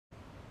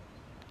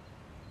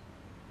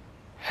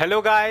Hello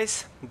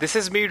guys, this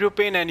is me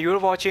Rupin and you're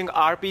watching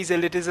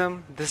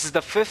RP'SELITISM. This is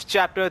the 5th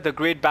chapter, The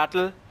Great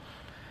Battle.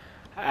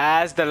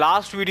 As the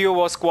last video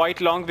was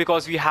quite long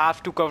because we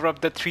have to cover up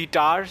the 3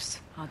 towers.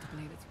 Hard to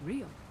believe it's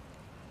real.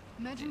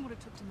 Imagine what it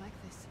took to make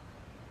this.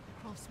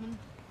 The craftsmen,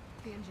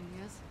 the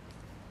engineers.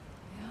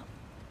 Yeah.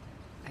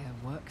 Their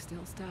work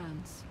still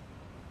stands.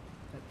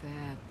 But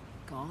they're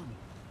gone.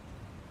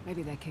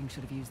 Maybe their king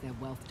should have used their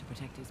wealth to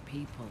protect his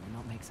people and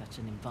not make such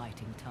an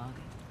inviting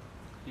target.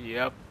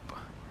 Yep.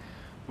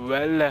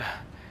 Well,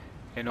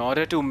 in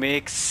order to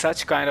make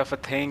such kind of a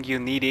thing, you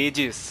need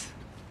ages.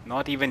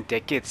 Not even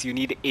decades, you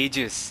need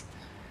ages.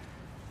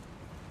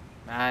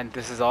 Man,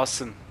 this is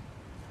awesome.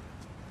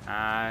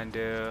 And,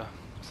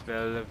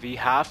 well, we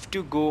have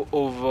to go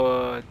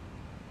over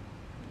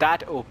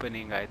that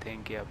opening, I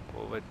think. Yep,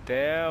 over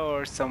there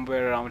or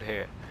somewhere around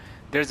here.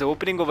 There's an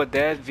opening over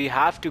there. We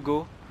have to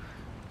go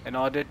in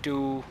order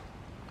to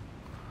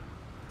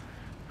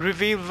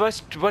reveal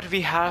what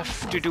we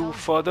have to do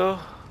further.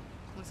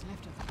 What's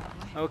left of the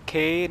highway.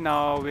 Okay,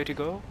 now where to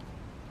go?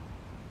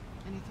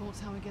 Any thoughts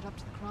how we get up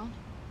to the crown?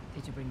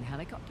 Did you bring the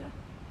helicopter?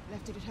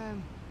 Left it at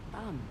home.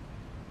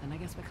 Then I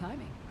guess we're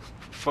climbing.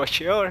 For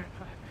sure.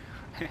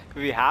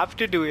 We have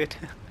to do it.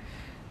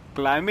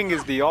 Climbing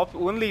is the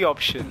only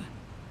option.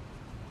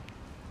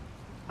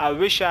 I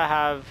wish I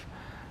have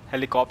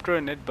helicopter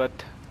in it, but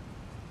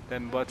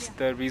then what's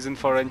the reason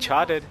for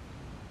Uncharted?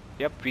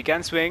 Yep, we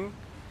can swing.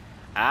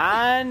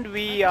 And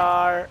we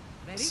are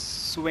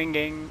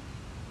swinging.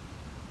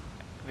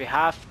 We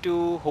have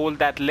to hold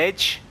that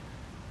ledge.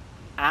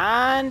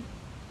 And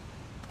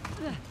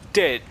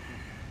did.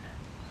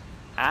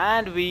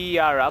 And we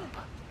are up.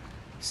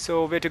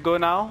 So where to go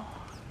now?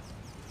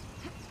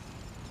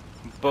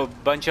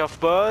 Bunch of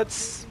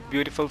birds,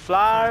 beautiful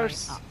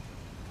flowers,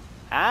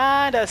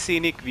 and a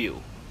scenic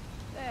view.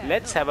 There,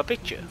 Let's look, have a you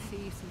picture. can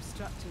see some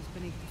structures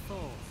beneath the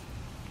falls.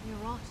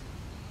 You're right.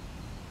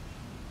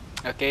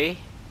 Okay.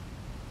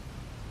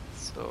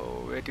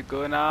 So where to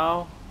go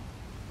now?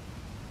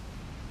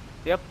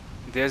 Yep,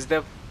 there's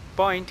the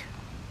point.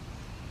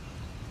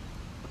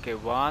 Okay,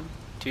 1,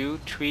 2,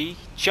 3,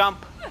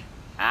 jump,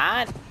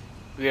 and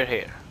we're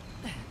here.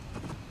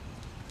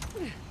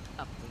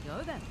 Up we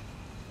go then.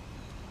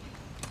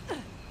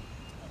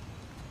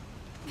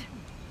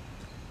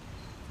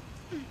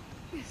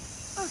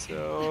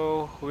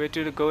 So where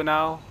to go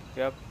now?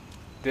 Yep,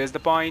 there's the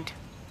point.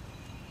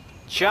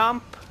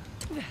 Jump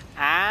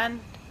and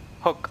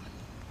hook.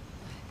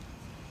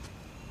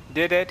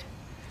 Did it.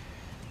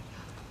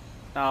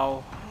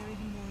 Now, They're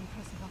even more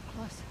impressive up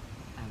close.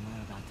 And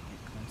we're about to get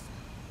closer.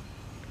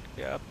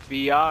 yep,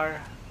 we are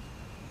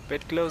a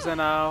bit closer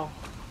now.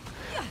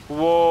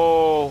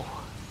 Whoa.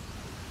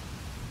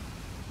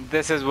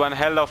 This is one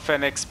hell of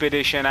an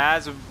expedition,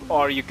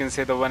 or you can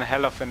say the one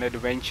hell of an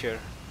adventure.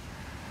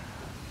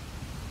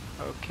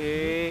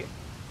 Okay,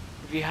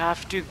 we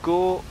have to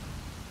go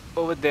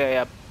over there,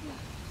 yep,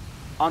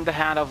 on the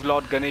hand of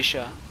Lord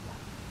Ganesha.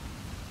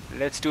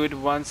 Let's do it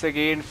once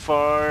again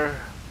for...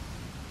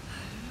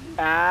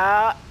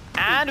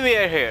 and we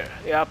are here,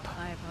 yep.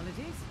 My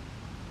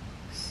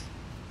apologies.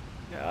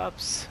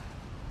 Yups.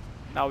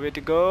 Now where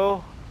to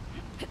go?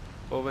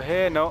 Over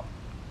here? No.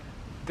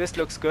 This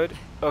looks good.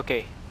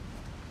 Okay.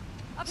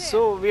 Up here.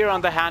 So we're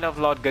on the hand of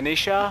Lord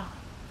Ganesha.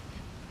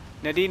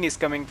 Nadine is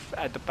coming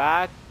at the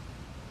back.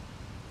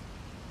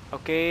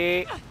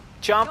 Okay.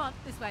 Jump. Go on,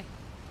 this way.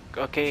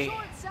 Okay.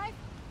 Sure it's safe?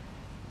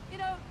 You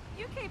know,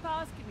 you keep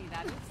asking me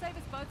that. It'll save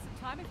us both some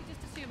time if you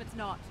just assume it's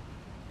not.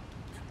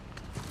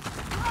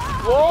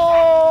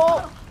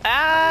 Whoa!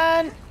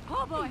 And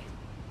Oh boy.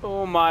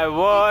 oh my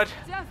word!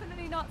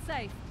 Definitely not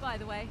safe, by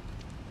the way.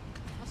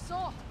 I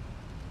saw.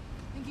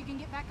 Think you can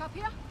get back up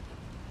here?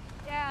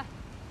 Yeah.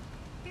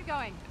 Keep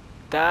going.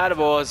 That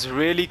was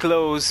really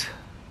close.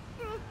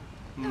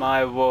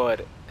 My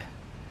word.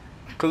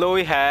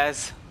 Chloe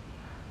has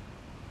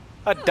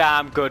a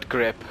damn good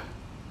grip.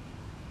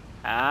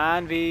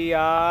 And we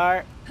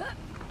are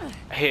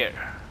here.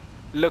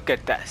 Look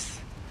at this.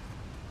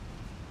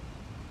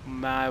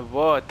 My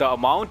word, the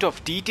amount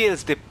of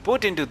details they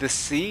put into this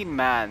scene,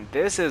 man.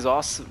 This is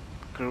awesome.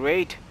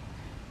 Great.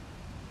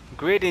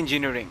 Great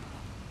engineering.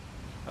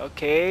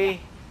 Okay.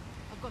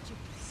 I've got you.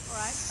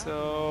 Alright.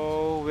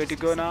 So, where to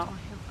go now?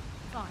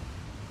 Fine.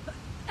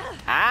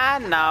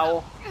 And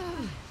now,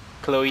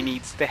 Chloe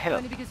needs the help.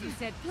 Only because you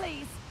said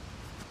please.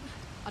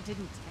 I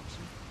didn't,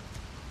 actually.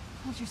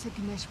 Thought you said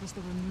Ganesh was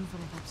the removal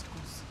of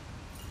obstacles.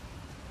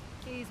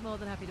 He's more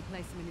than happy to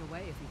place them in your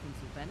way if he thinks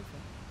you'll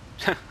benefit.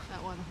 That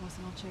why the horse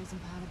and I'll chosen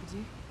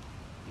Paladin?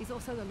 He's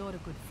also the Lord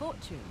of Good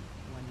Fortune,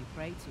 the one you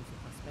pray to for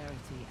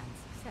prosperity and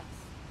success.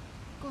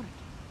 Got it.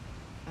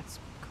 That's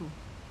cool.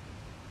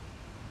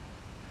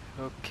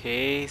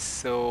 Okay,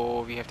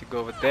 so we have to go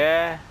over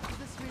there. Is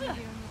this really the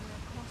only way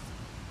across?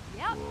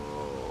 Yep.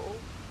 Whoa.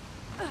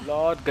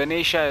 Lord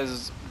Ganesha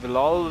will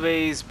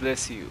always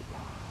bless you.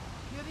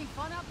 You having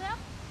fun out there?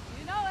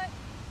 You know it.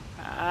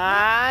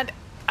 And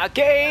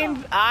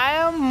again, I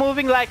am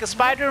moving like a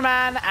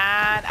Spider-Man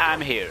and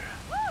I'm here.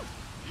 Woo!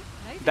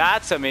 Amazing.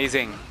 That's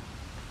amazing.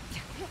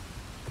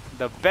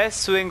 The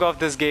best swing of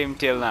this game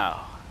till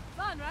now.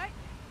 Fun, right?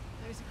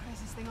 That was the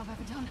craziest thing I've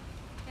ever done.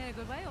 In a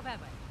good way or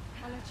bad way?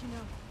 I'll let you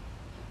know.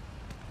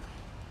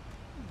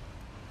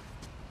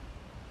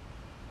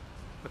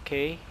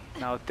 Okay,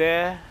 now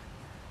there.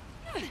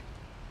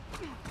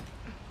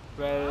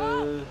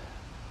 Well,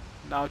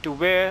 now to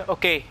where?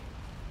 Okay,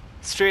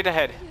 straight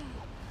ahead.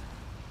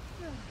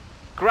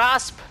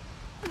 Grasp.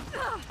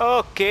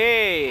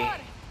 Okay.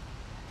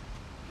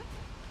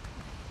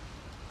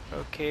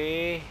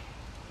 Okay.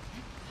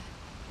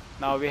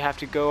 Now we have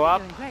to go up.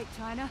 Doing great,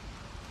 China.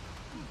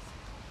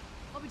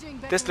 I'll be doing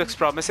better This when looks we get to the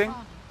promising.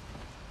 farm.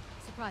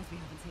 Surprised we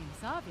haven't seen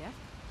the Saab yet.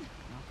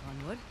 Knock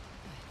on wood.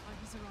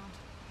 Ivers around.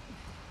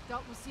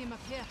 Doubt we'll see him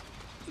up here.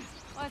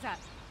 Why is that?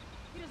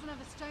 He doesn't have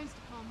the stones to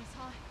climb this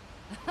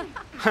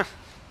high.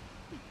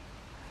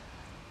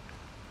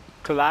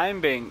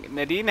 Climbing.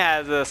 Nadine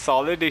has a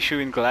solid issue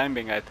in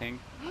climbing, I think.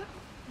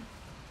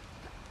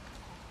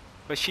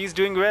 But she's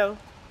doing well.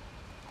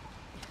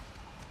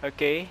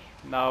 Okay,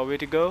 now where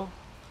to go?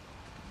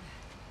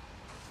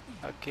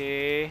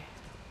 Okay.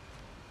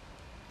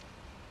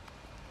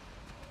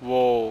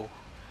 Whoa.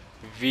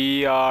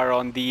 We are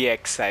on the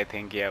X, I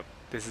think. Yep.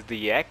 This is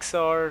the X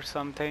or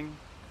something.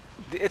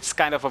 It's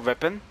kind of a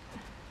weapon.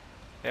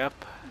 Yep.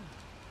 I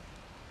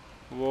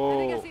think I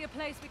Whoa. see a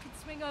place we can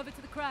swing over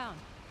to the crown.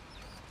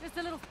 Just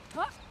a little.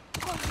 What?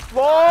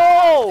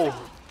 Whoa!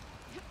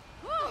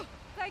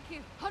 Thank you.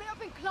 Hurry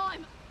up and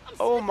climb. I'm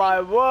Oh slipping.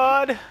 my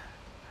word!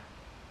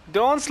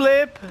 Don't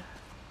slip!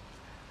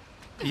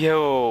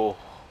 Yo!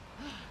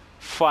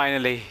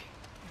 Finally!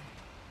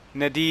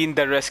 Nadine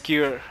the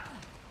rescuer.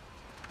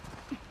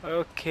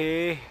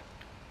 Okay.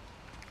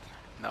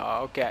 No,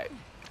 okay.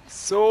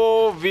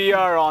 So we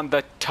are on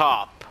the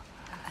top.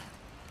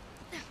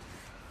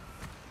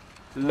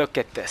 Look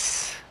at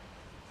this.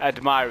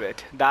 Admire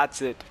it.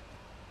 That's it.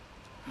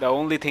 The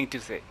only thing to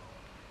say.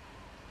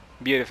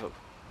 Beautiful.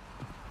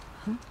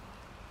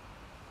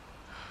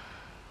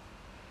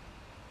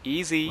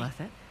 Easy.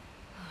 Worth it?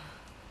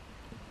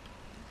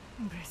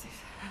 Impressive.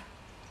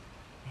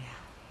 Yeah.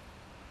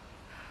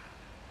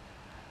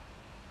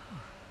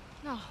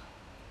 No.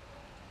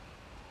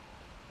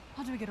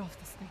 How do we get off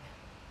this thing?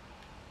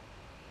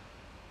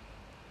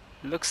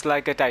 Looks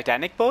like a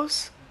Titanic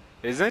pose,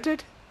 isn't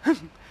it?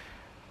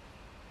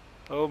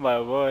 Oh my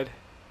word.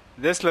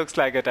 This looks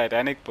like a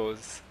Titanic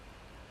pose.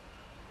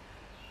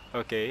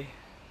 Okay.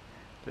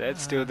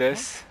 Let's do Okay.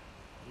 this.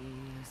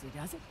 Easy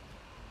does it.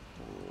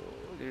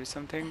 Oh, there's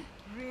something.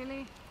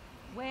 Really?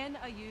 When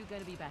are you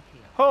going to be back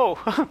here?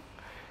 Oh!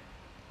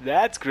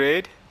 That's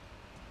great.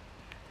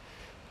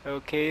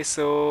 Okay,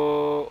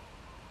 so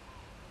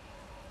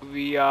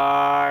we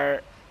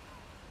have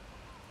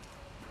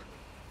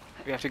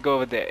to go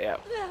over there, yeah.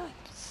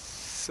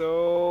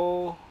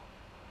 So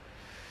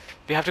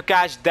we have to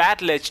catch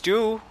that ledge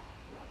too.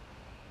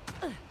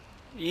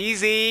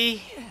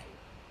 Easy.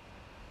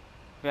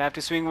 We have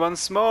to swing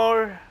once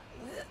more.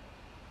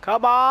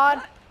 Come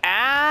on.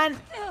 And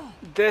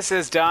this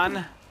is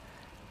done.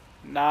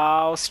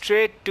 Now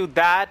straight to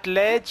that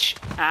ledge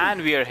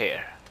and we are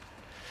here.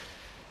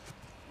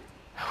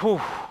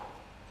 Whew.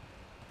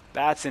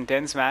 That's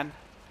intense, man.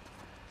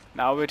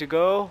 Now where to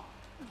go?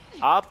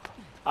 Up,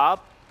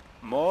 up,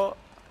 more.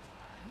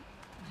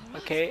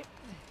 Okay.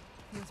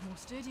 Feels more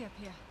sturdy up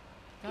here.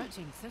 Don't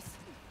jinx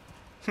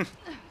us.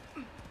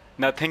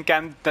 Nothing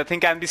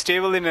can be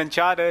stable in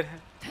Uncharted.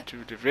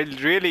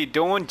 Really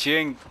don't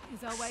jinx.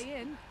 Is our way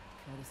in,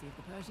 courtesy of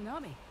the Persian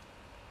army.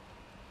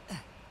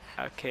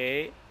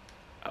 Okay.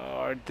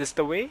 Or this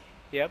the way?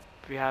 Yep.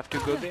 We have to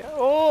go there.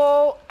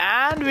 Oh,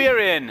 and we're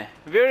in.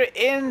 We're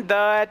in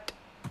that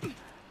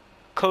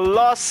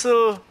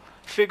colossal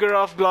figure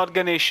of Lord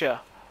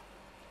Ganesha.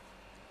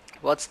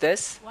 What's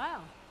this?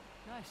 Wow,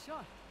 nice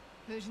shot.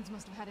 Persians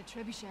must have had a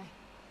trebuchet.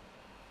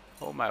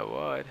 Oh my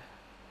word.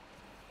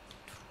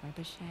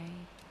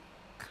 Trebuchet.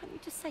 Can't you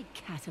just say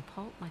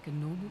catapult like a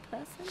normal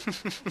person?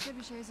 A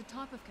trebuchet is a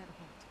type of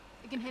catapult.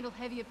 It can handle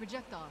heavier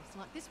projectiles,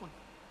 like this one,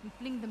 and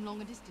fling them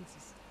longer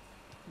distances.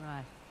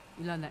 Right.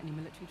 You learned that in your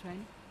military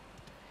training?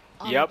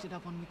 I Yep. looked it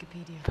up on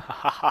Wikipedia.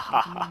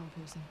 Like a normal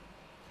person.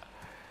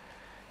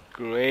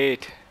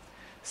 Great.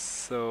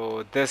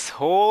 So this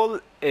hole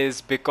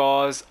is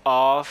because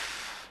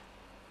of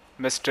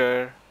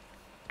Mr.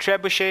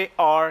 Trebuchet,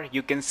 or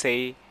you can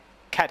say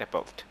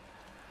catapult.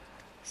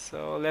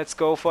 So let's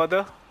go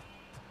further.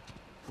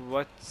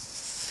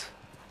 What's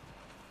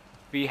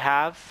we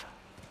have?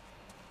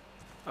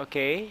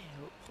 Okay,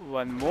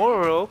 one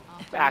more rope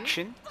After you.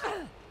 action.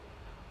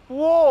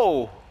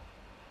 Whoa!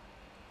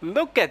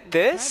 Look at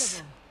this.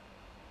 Incredible.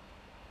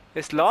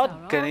 It's It's Lord our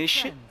old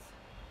Ganesha. friends,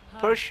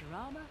 Persh-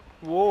 Parashurama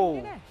Whoa!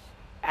 and Ganesh.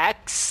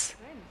 Axe.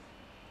 Friends.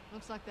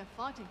 Looks like they're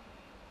fighting.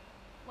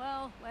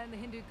 Well, when the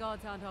Hindu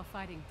gods aren't off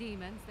fighting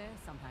demons, they're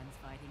sometimes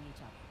fighting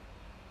each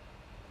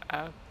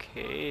other.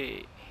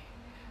 Okay.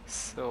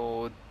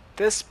 So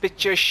this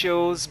picture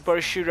shows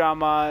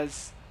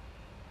Parshurama's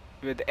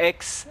with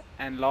X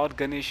and Lord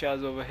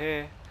Ganesha's over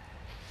here.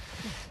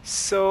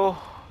 So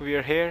we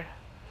are here.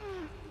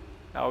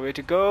 Now where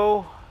to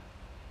go?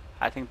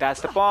 I think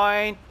that's the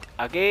point.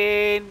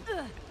 Again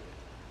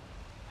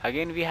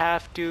we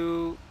have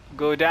to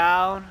go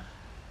down.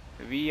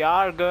 We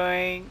are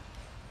going,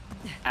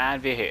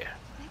 and we're here.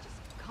 They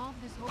just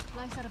carved this whole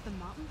place out of the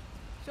mountain?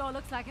 Sure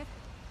looks like it.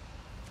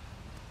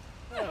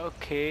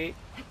 Okay,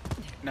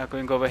 now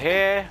going over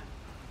here.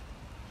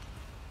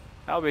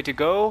 Now where to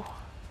go?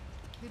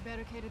 They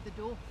barricaded the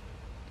door.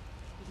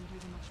 Didn't do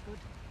them much good.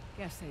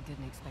 Guess they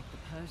didn't expect the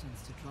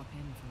Persians to drop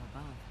in from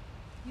above.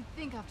 You'd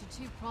think after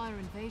 2 prior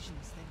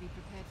invasions they'd be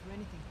prepared for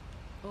anything.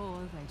 Or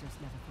they just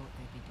never thought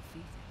they'd be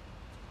defeated.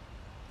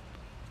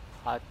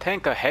 I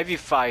think a heavy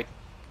fight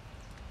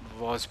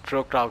was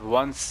broke out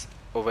once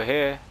over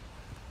here.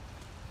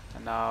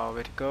 And now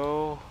where to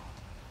go?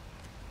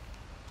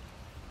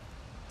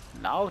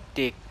 Now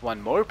take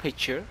one more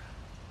picture.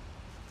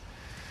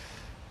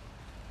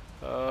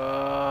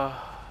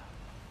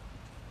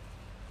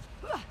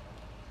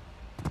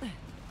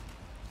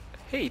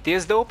 Hey,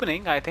 there's the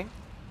opening, I think.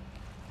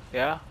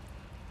 Yeah,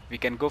 we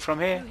can go from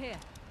here. Through here.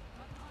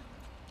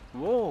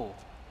 Whoa.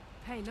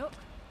 Hey, look.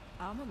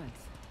 Armaments.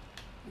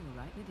 You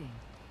were right, Nadine.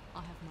 I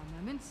have my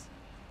moments.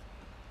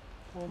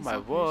 Oh Is my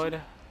that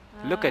word.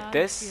 Look at Must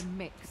this. be a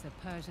mix of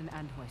Persian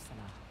and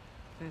Hoysala.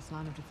 First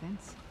line of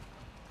defense.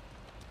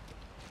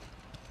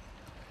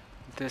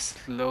 This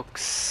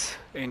looks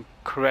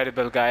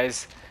incredible,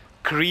 guys.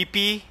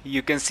 Creepy.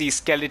 You can see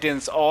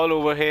skeletons all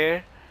over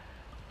here.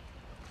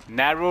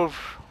 Narrow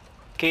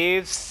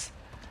caves.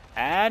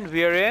 And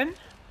we're in.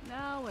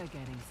 Now we're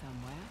getting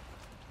somewhere.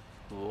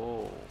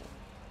 Whoa.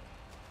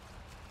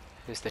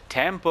 Here's the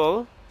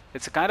temple.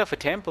 It's a kind of a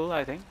temple,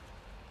 I think.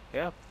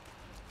 Yep.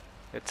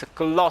 It's a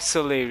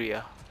colossal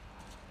area.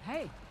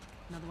 Hey,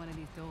 another one of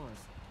these doors.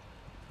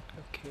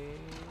 Okay.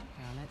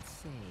 Now let's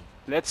see.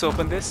 Let's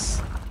open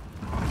this.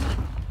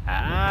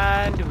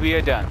 And we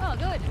are done. Oh,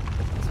 good.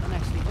 This one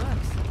actually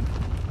works.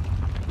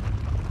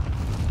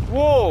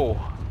 Whoa!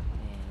 There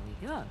we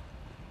go.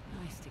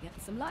 Nice to get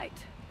some light.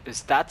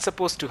 Is that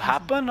supposed to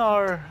happen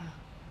or?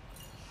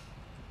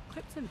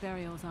 Crypts and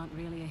burials aren't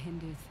really a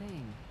Hindu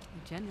thing.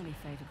 They generally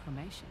favor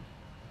cremation.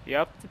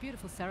 Yep. It's a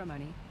beautiful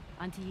ceremony.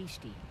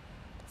 Antiyishti.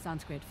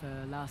 Sanskrit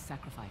for last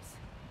sacrifice.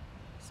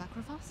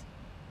 Sacrifice?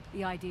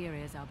 The idea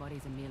is our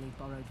bodies are merely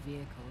borrowed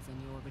vehicles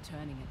and you're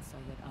returning it so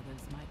that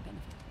others might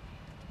benefit.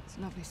 It's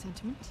a lovely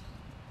sentiment.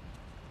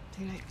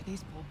 Too late for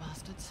these poor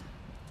bastards.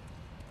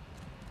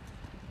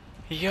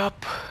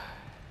 Yup.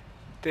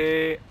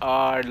 They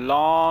are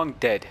long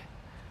dead.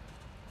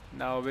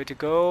 Now where to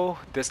go?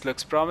 This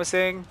looks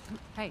promising.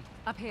 Hey,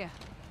 up here.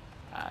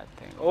 I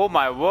think. Oh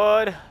my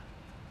word.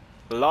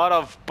 A lot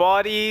of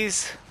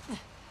bodies.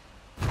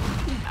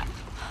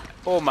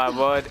 Oh my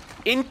word.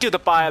 Into the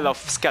pile of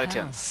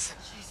skeletons.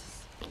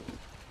 Jesus.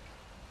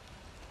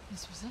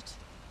 This was it?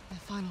 Their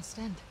final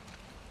stand.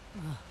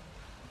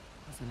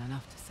 Wasn't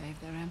enough to save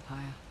their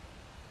empire.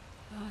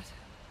 But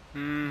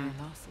Hmm. their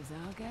loss is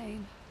our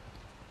gain.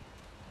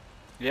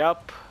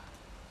 Yup.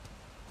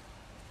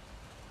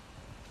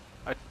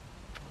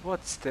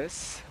 What's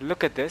this?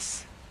 Look at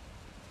this.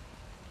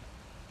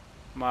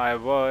 My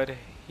word.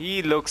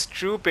 He looks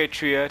true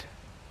patriot.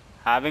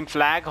 Having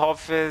flag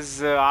of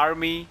his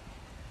army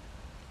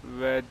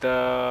with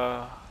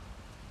kind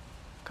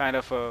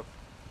of a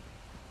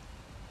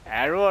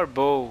arrow or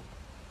bow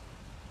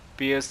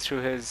pierced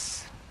through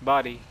his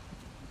body.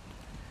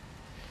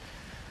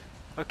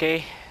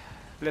 Okay,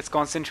 let's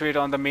concentrate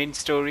on the main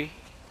story.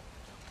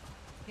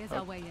 Here's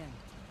our way in.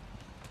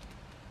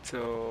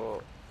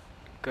 So,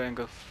 going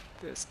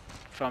this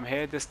from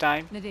here this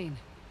time. Nadine,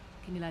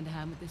 can you lend a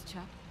hand with this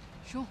chap?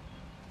 Sure.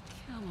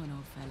 Come on,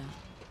 old fella.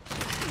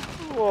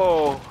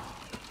 Whoa.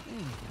 There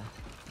we go.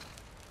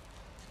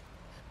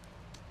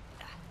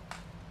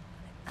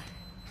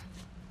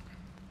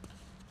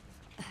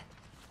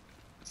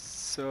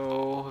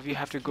 So we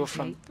have to go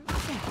from.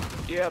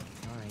 Okay. Yep.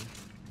 Sorry.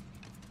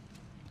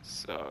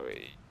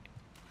 Sorry.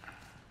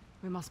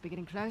 We must be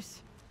getting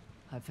close.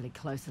 Hopefully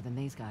closer than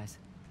these guys.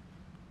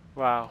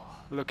 Wow.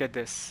 Look at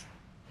this.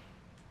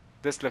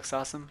 This looks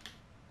awesome.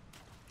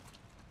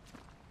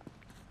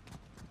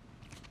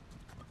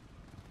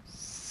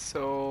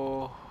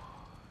 So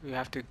we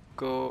have to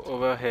go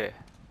over here.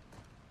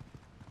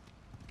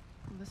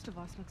 Well, this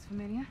device looks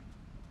familiar.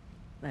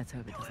 Let's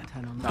hope it doesn't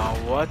turn on. Now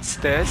what's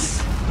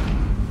this?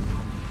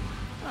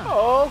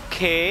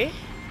 Okay.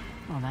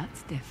 Well,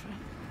 that's different.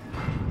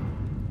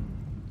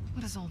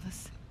 What is all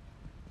this?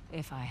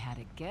 If I had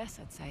a guess,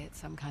 I'd say it's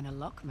some kind of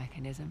lock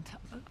mechanism to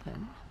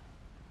open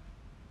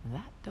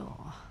that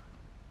door.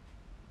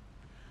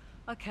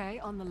 Okay,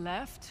 on the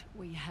left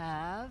we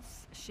have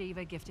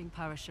Shiva gifting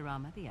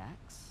Parashurama the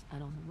axe,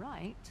 and on the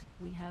right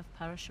we have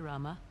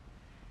Parashurama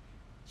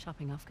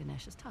chopping off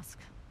Ganesha's tusk.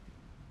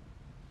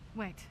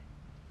 Wait,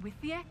 with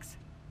the axe?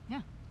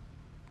 Yeah.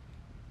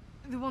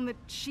 The one that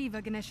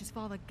Shiva, Ganesha's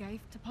father, gave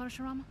to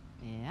Parashurama?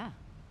 Yeah,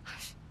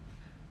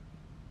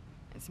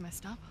 It's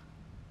messed up.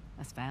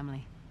 that's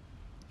family.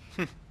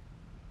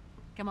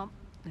 Come on,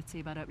 let's see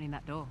about opening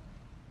that door.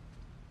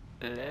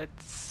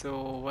 So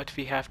what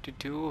we have to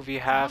do? We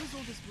How have. does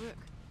all this work?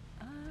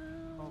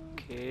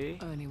 Okay.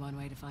 Only one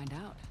way to find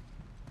out.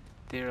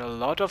 There are a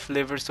lot of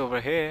levers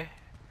over here.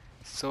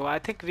 So I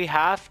think we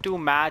have to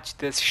match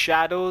this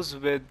shadows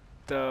with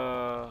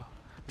the...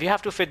 We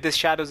have to fit these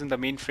shadows in the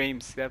main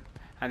frames. Yep.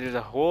 And there's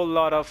a whole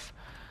lot of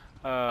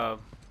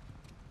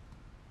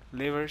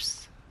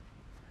levers.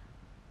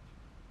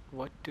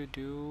 What to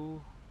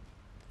do?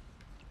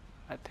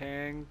 I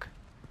think...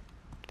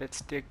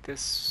 Let's take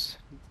this...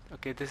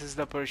 Okay, this is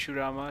the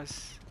Parshuramas.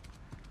 Let's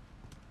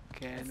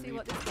Can see we...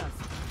 what this does.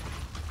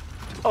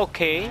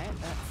 Okay.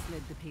 Right, that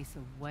slid the piece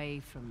away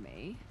from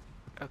me.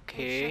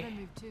 Okay. Shadow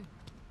move too.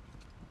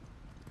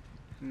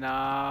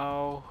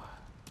 Now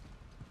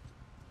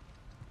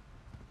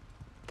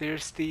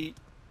there's the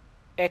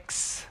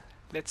X.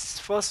 Let's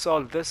first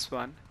solve this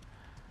one.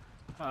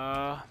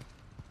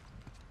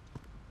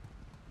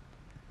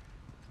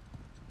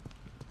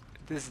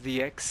 This is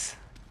the X,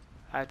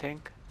 I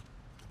think.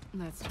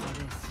 Let's try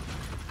this.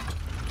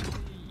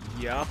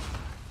 Yup.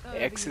 Oh,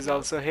 X there is you go.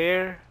 also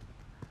here.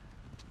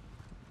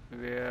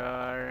 We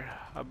are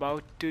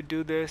about to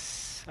do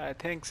this. I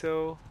think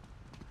so.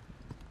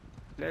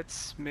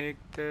 Let's make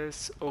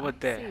this over I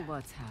there. see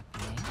what's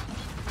happening.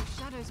 Those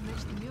shadows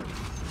match the mural.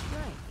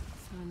 Great.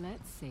 So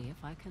let's see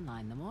if I can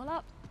line them all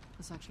up.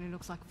 This actually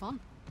looks like fun.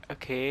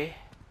 Okay.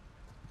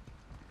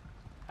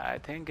 I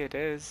think it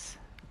is.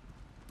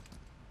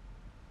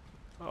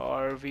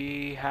 Or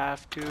we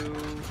have to...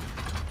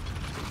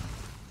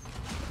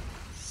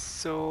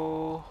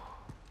 So...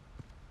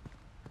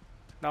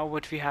 Now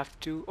what we have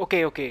to...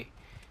 Okay.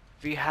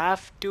 We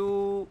have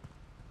to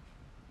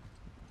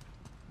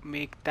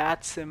make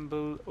that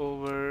symbol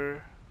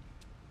over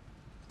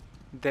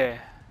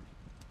there.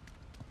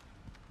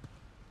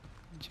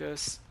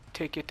 Just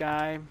take your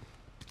time.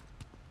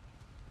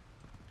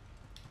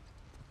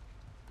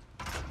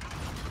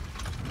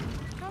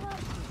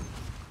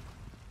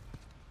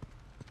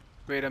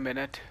 Wait a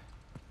minute.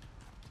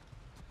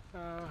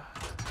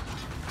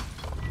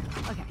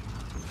 Okay.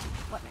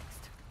 What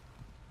next?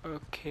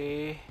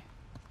 Okay.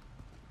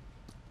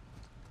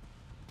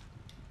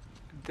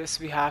 This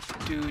we have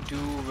to do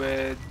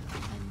with...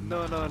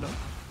 No.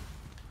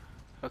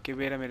 Okay,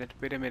 wait a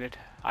minute.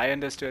 I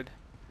understood.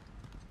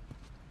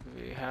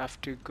 We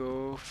have to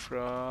go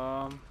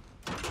from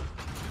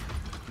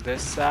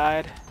this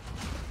side.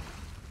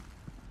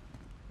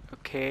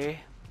 Okay.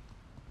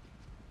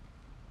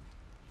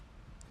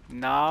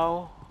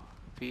 Now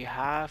we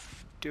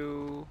have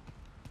to...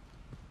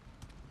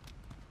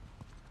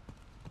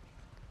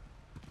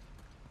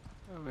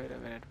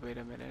 Wait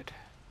a minute.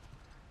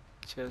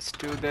 Just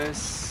do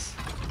this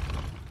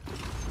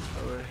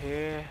over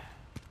here.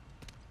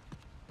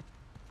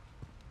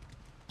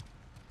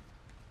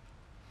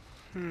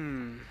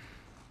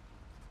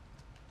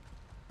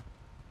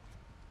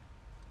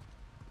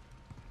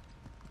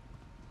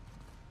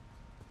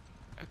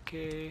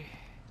 Okay.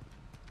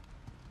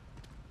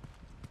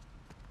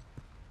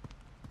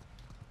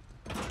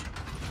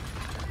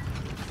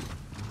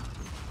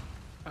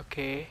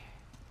 Okay.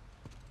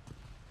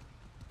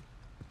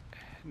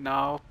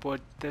 Now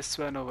put this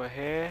one over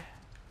here.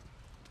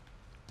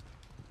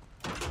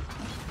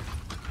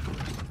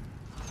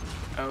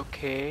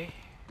 Okay.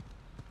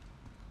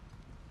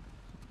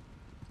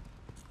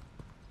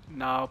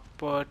 Now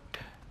put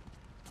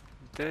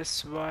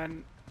this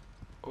one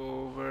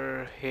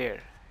over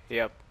here.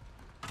 Yep.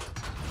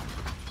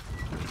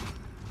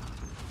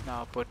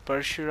 Now put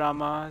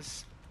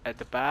Parshuramas at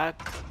the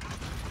back.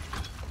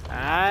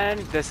 And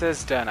this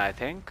is done, I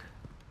think.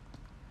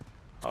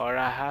 Or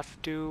I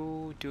have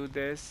to do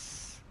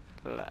this.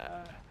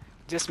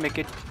 Just make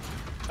it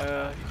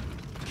a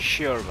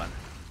sure one.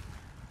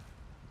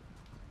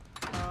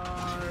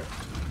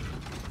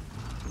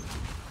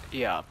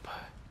 Yep.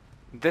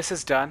 This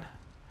is done.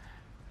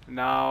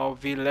 Now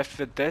we left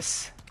with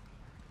this.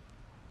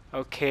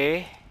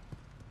 Okay.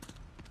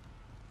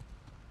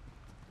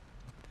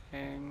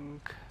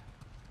 Think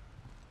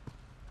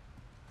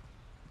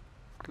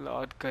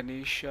Lord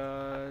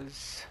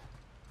Ganesha's.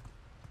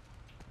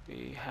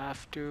 We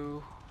have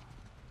to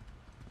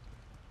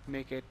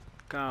make it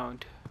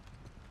count.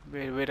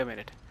 Wait a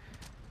minute.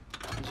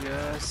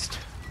 Just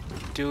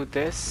do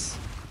this.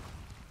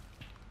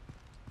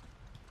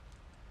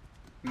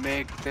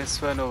 Make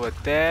this one over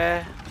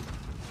there.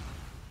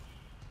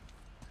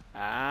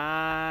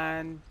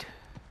 And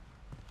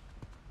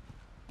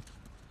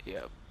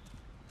yep.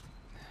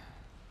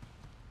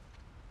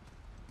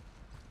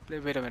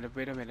 Wait a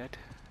minute.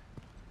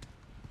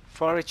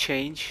 For a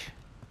change,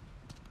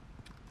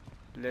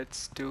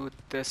 let's do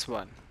this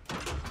one.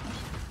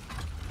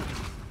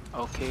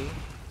 Okay.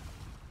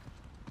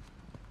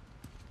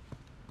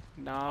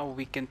 Now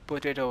we can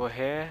put it over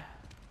here.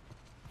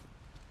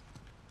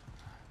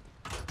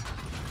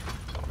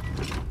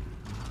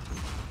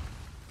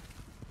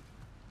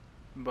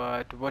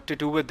 But what to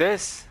do with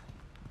this?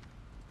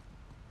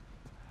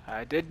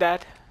 I did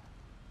that.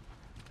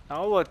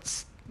 Now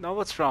what's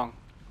wrong?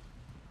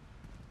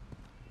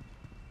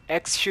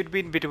 X should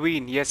be in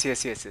between. Yes.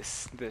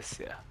 This,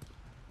 yeah.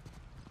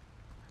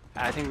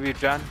 I think we're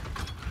done.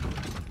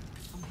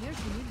 I'm here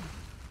if you need me.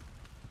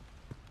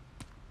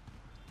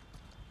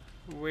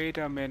 Wait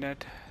a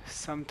minute.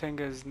 Something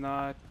is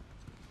not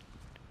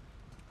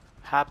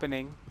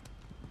happening.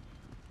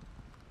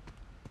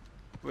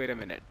 Wait a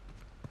minute.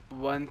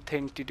 One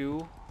thing to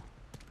do.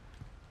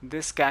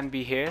 This can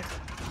be here.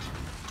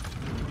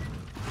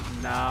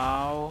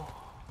 Now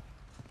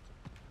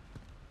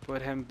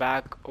put him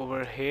back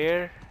over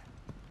here.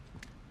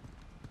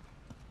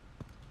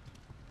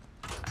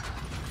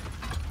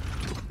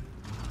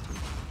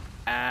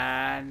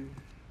 And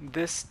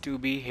this to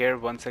be here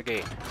once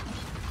again.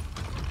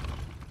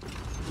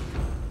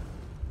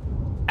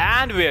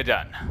 And we're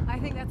done. I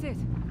think that's it.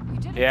 You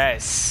did it.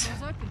 Yes. It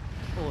was open.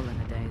 All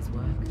in a day's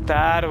work.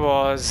 That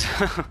was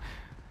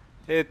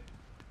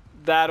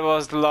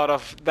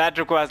that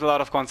requires a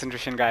lot of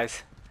concentration,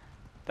 guys.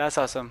 That's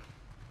awesome.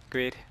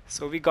 Great.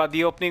 So we got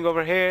the opening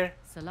over here.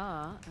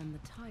 Salah and the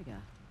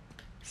tiger.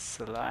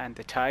 Salah and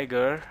the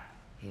tiger.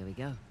 Here we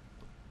go.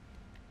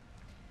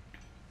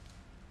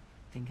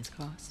 Fingers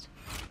crossed.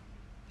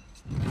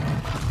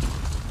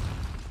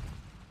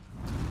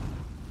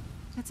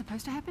 That's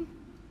supposed to happen?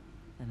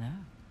 Dunno.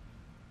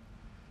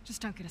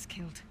 Just don't get us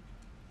killed.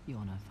 You're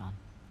no fun.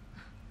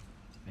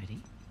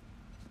 Ready?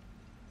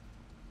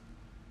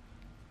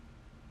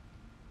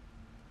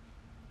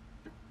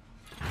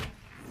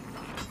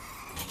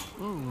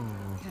 Ooh.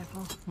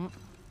 Careful.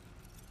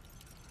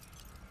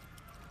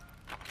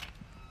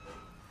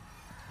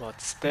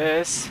 What's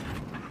this?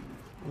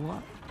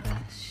 What the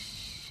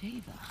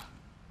shaver?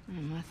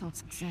 My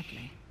thoughts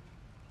exactly.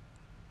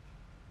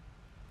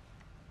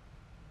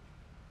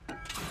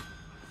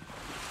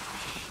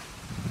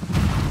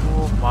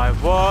 Oh my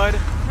word.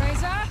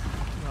 Frazer?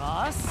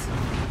 Ross?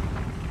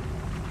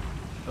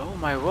 Oh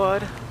my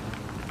word.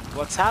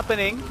 What's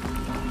happening?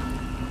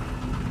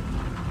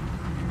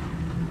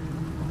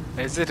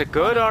 Is it a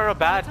good or a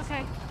bad? It's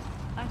okay.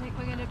 I think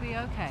we're gonna be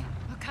okay.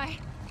 Okay.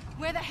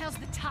 Where the hell's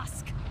the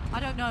tusk? I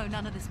don't know.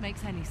 None of this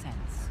makes any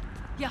sense.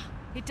 Yeah,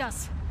 it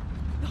does.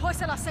 The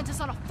Hoysala sent us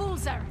on a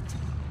fool's errand.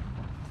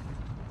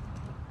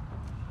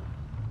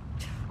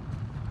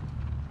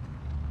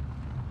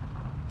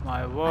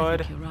 My I word.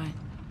 think you're right.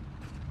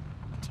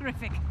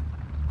 Terrific.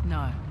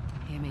 No,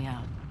 hear me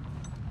out.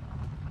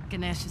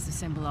 Ganesh is the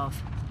symbol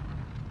of,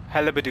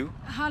 Halabadu.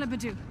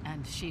 Halabadu.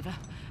 and Shiva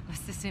was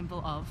the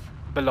symbol of,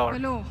 Balor.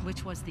 Balor.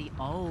 which was the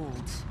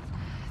old.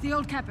 The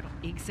old capital.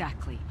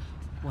 Exactly.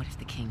 What if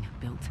the king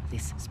built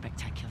this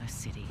spectacular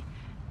city,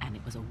 and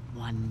it was a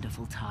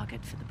wonderful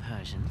target for the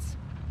Persians?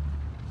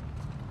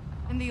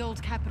 And the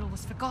old capital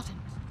was forgotten.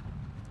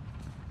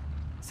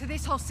 So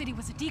this whole city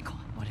was a decoy.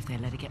 What if they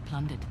let it get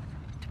plundered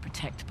to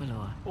protect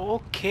Balor?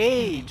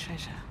 Okay. And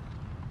treasure.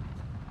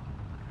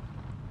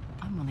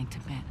 I'm willing to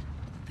bet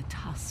the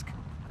Tusk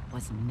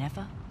was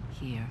never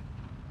here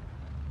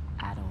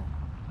at all.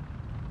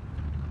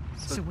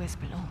 So where's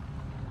Balor?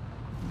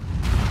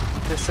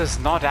 This is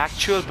not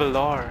actual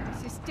Balor.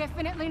 This is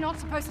definitely not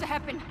supposed to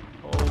happen.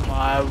 Oh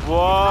my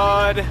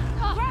word.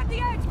 Grab the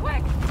edge,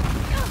 quick!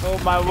 Oh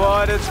my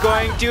word, it's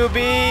going to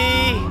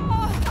be...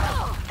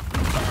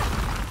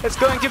 It's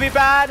going to be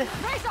bad.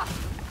 Frazer!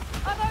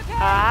 I'm okay!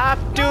 I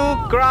have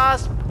to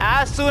grasp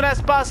as soon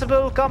as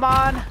possible. Come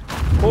on.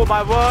 Oh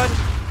my word.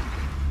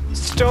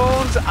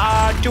 Stones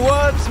are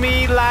towards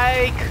me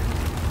like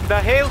the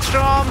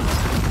hailstorm.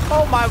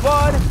 Oh my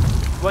word.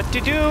 What to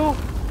do?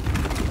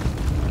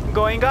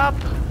 Going up.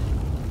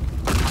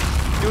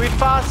 Do it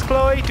fast,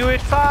 Chloe. Do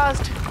it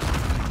fast.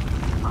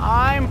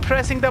 I'm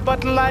pressing the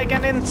button like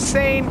an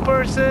insane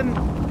person.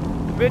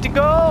 Where to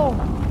go?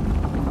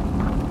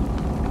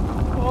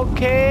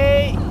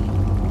 Okay.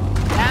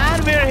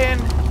 And we're in.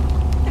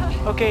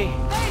 Okay.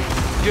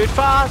 Do it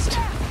fast.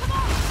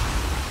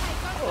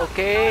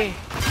 Okay.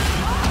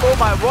 Oh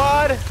my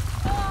word.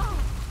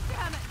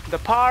 Damn it! The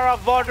power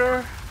of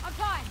water. I'm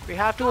fine. We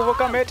have to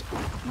overcome it.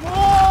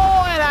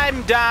 Whoa, and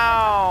I'm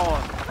down.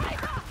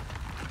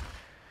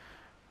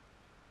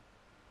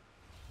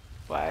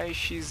 Why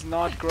she's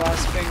not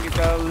grasping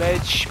the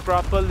ledge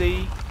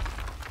properly?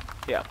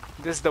 Yeah,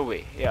 this is the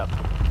way. Yeah.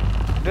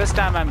 This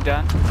time I'm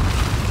done.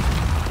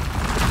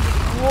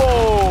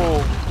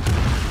 Whoa.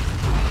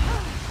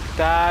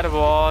 That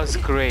was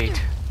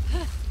great.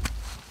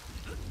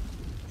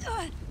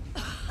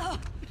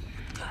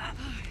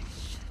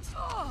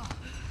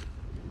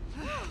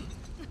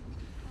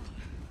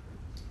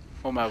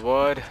 Oh my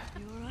word.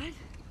 You alright?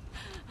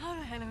 How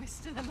the hell are we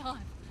still alive?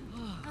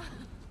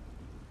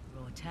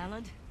 Raw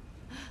talent.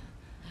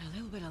 A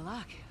little bit of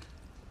luck.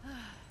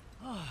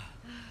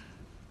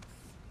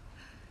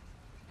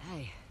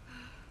 Hey.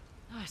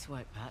 Nice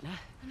work, partner.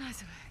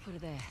 Nice work. Put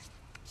it there.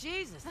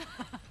 Jesus!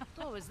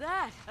 What was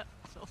that?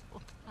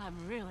 I'm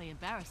really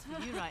embarrassed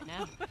for you right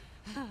now.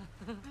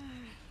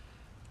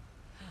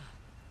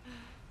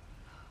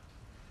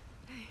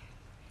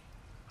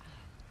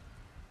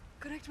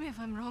 Correct me if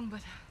I'm wrong,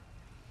 but...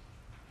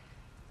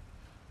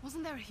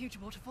 wasn't there a huge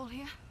waterfall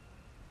here?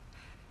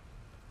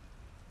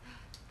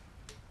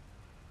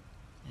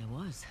 There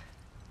was.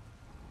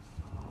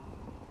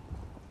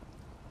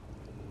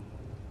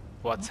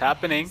 What's What the hell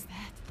happening? is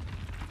that?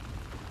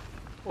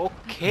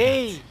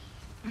 Okay.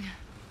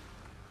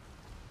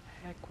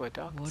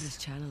 Aqueducts. Water's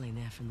channeling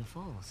there from the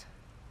falls.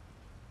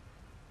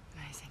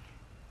 Amazing.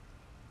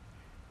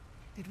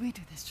 Did we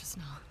do this just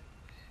now?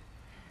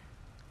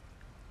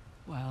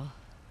 Well,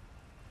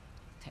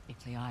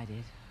 technically I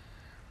did.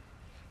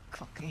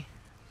 Cocky.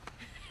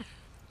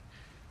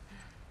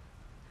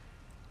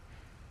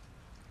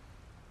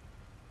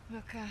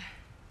 Look,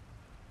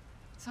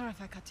 sorry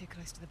if I cut too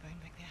close to the bone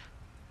back there.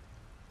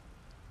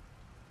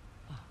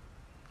 Oh.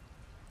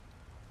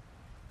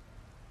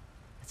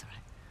 That's all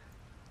right.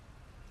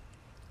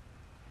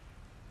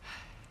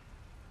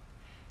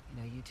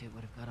 You know, you two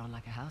would have got on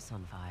like a house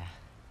on fire.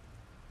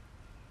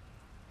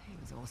 He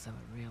was also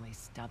a really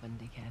stubborn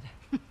dickhead.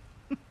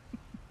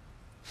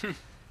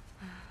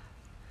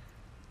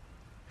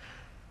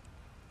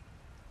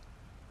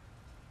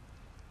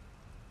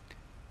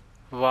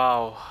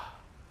 Wow.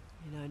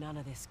 You know, none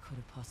of this could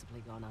have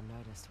possibly gone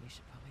unnoticed. We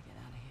should probably get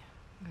out of here.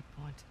 Good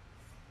point.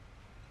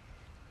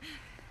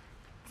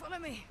 Follow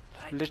me.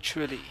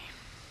 Literally.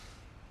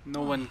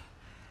 No one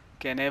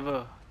can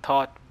ever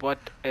thought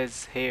what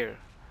is here.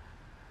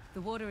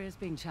 The water is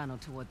being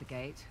channeled toward the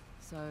gate,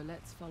 so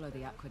let's follow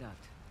the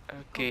aqueduct.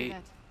 Okay. Copy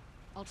that.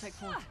 I'll take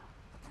point.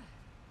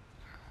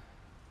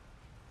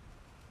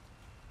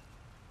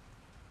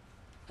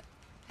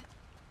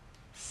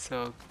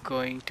 So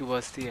going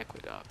towards the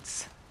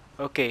aqueducts.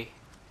 Okay.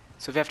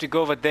 So we have to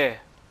go over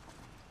there.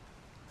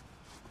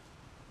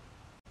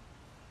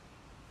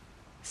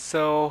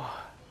 So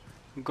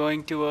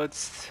going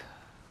towards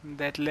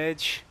that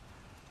ledge.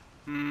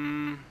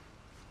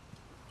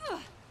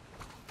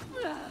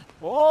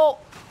 Oh!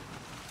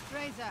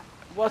 Frazer,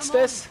 What's come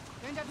on. this?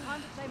 Don't have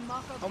time to play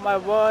Marco Oh my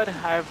Polo. word,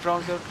 I've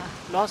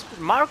lost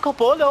Marco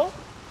Polo?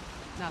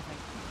 Nothing.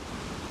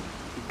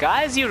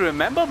 Guys, you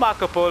remember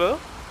Marco Polo?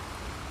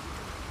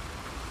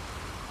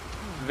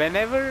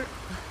 Whenever...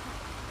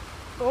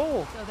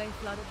 Oh, So they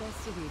flooded their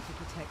city to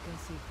protect their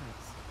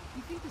secrets.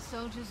 You think the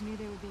soldiers knew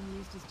they were being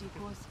used as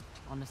decoys?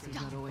 Honesty's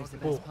not always the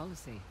best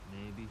policy.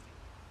 Maybe.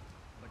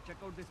 But check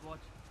out this watch.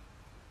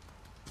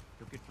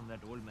 Took it from that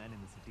old man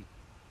in the city.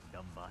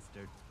 Dumb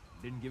bastard.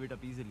 Didn't give it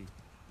up easily.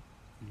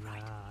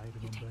 Right. I You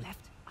remember. take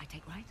left, I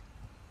take right.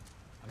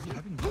 Are you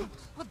having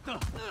jokes? What the?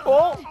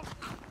 oh!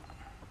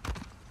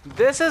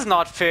 This is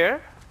not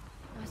fair.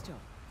 Nice job.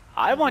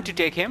 I want to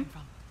take him.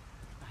 From.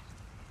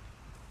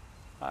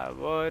 I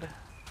would.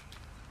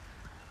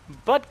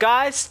 But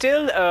guys,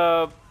 still,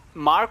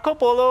 Marco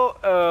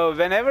Polo,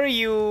 whenever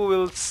you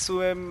will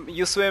swim,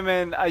 you swim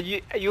in,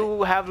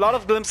 you have a lot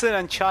of glimpses in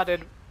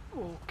Uncharted.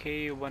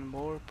 Okay, one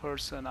more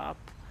person up.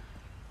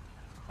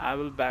 I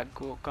will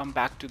come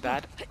back to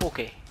that.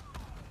 Okay,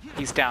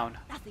 he's down.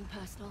 Nothing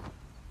personal.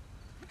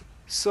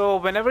 So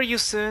whenever you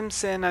swim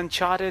in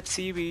Uncharted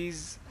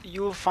series,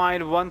 you'll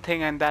find one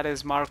thing, and that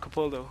is Marco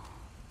Polo.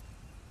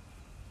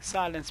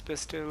 Silence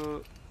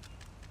pistol.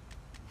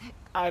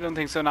 I don't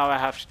think so. Now I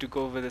have to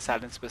go with the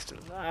silence pistol.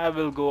 I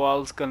will go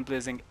all gun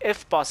blazing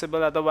if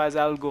possible, otherwise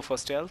I'll go for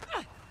stealth.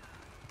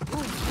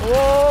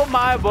 Oh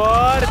my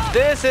word,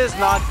 this is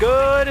not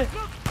good.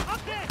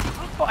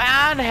 Oh,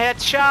 and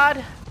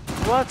headshot.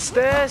 What's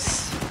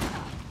this?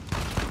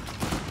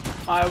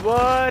 My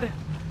word,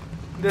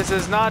 this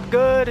is not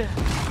good.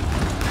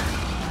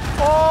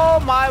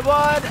 Oh my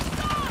word,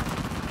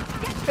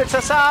 it's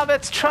a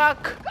salvage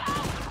truck.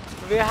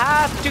 We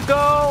have to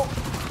go.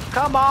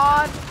 Come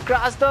on,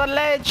 cross the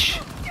ledge.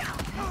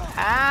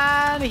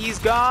 And he's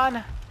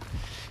gone.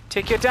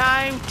 Take your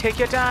time, take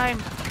your time.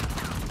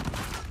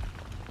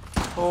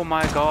 Oh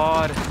my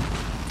god.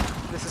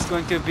 This is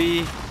going to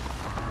be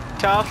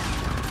tough.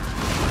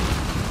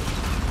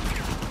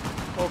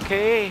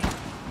 Okay.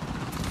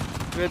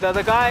 With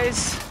other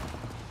guys.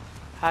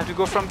 Have to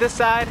go from this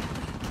side.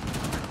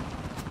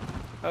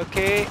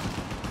 Okay.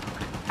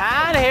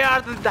 And here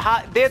are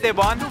there they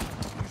won. You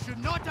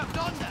should not have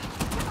done that.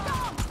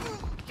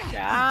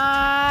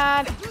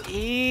 And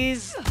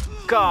he's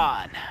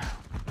gone.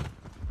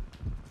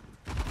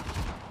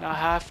 Now I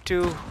have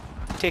to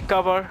take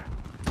cover.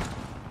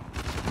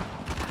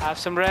 Have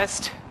some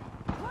rest.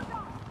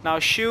 Now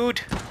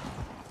shoot.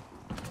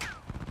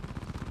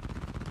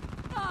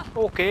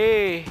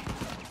 Okay.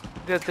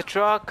 There's the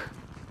truck.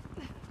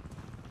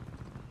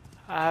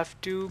 I have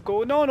to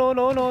go. No, no,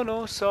 no, no,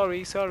 no.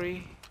 Sorry,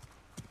 sorry.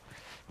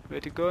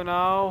 Where to go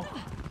now?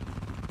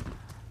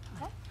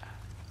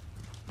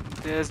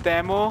 There's the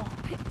ammo.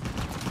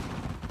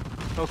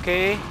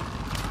 Okay.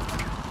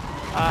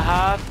 I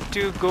have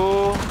to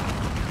go.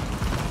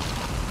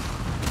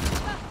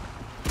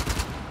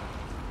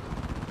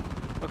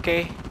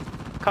 Okay.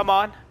 Come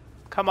on.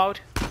 Come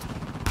out.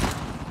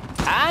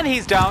 And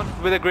he's down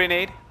with a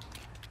grenade.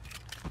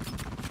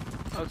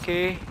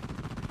 Okay.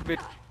 But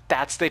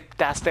that's the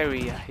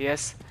area.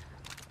 Yes.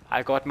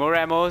 I got more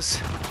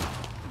ammos.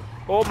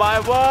 Oh my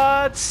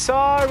word.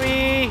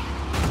 Sorry.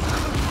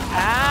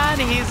 And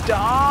he's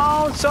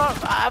down, so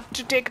I have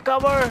to take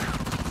cover.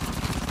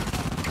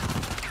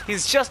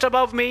 He's just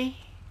above me.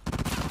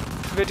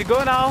 Where to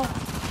go now?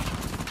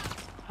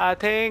 I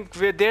think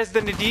there's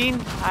the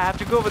Nadine. I have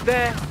to go over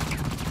there.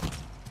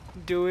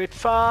 Do it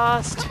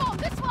fast. Come on,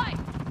 this way!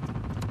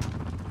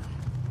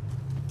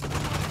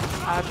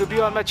 I have to be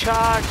on my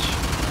charge.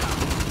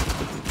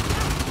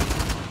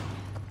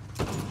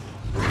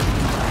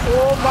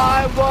 Oh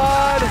my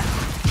word!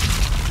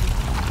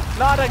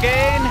 Not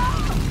again!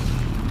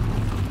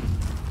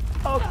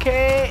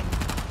 Okay,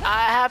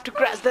 I have to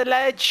cross the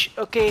ledge.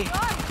 Okay,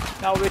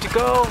 now where to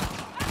go?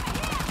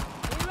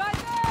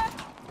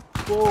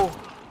 Whoa.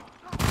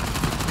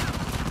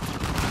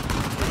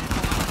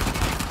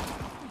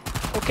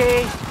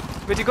 Okay,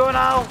 where to go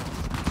now?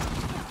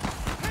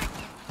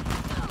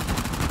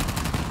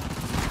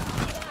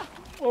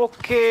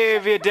 Okay,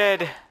 we're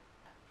dead.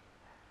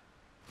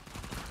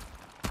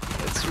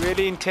 It's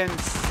really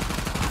intense.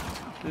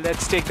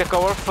 Let's take the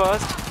cover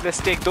first. Let's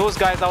take those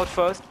guys out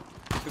first,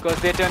 because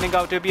they're turning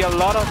out to be a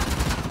lot of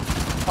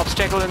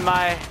obstacle in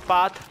my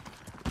path.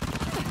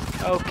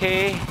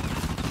 Okay.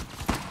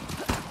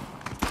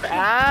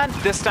 And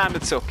this time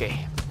it's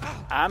okay.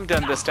 I'm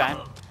done this time.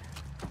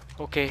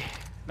 Okay,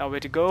 now where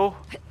to go?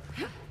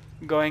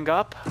 Going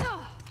up.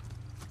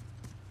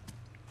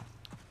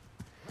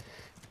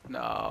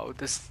 No,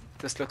 this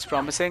looks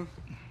promising.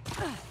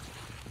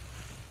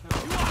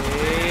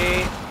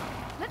 Okay.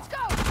 Let's go.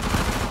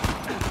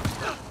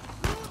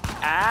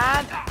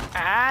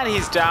 And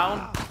he's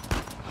down.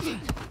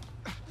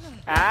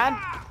 And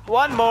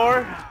one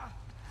more.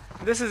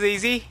 This is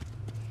easy.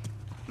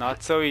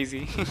 Not so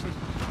easy.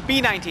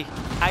 P90.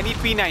 I need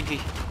P90.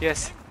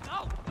 Yes.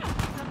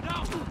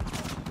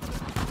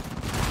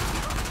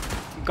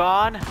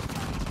 Gone.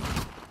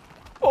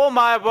 Oh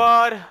my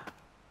word.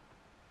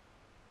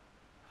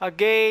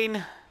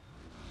 Again.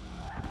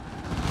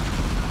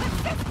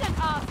 Persistent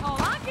asshole,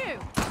 aren't you?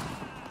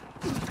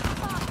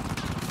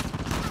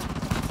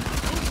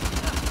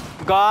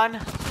 Gone.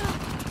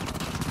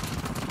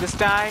 This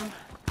time.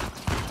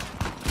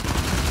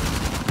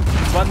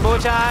 One more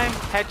time.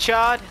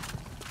 Headshot.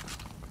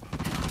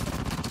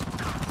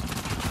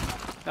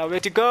 Now where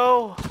to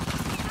go?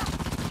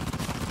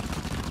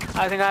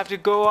 I think I have to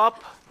go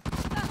up.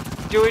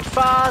 Do it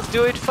fast.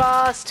 Do it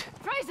fast.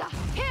 Frazer,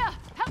 here,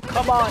 help me.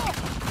 Come on.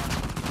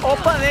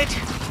 Open it.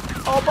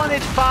 Open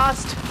it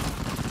fast.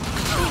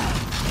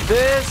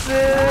 This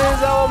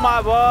is, oh my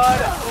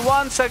word,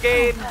 once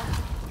again,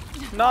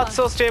 not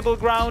so stable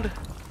ground.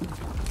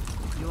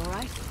 You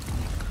alright?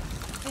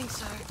 I think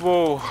so.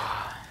 Whoa.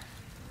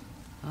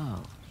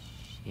 Oh,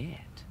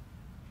 shit.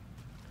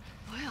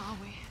 Where are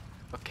we?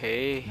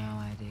 Okay. No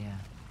idea.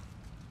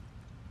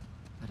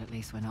 But at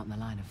least we're not in the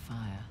line of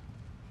fire.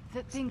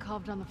 That thing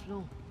carved on the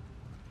floor.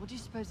 What do you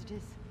suppose it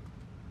is?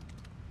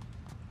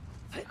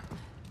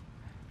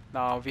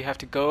 Now we have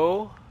to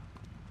go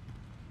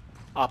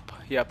up.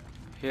 Yep.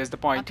 Here's the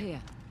Up point. here.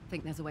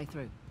 Think there's a way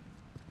through.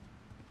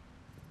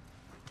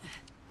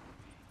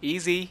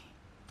 Easy.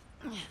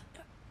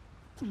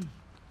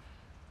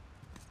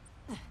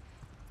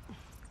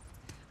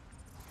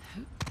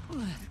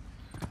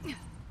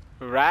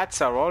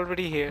 Rats are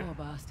already here.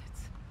 Poor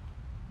bastards.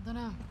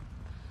 Dunno.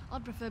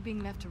 I'd prefer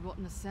being left to rot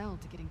in a cell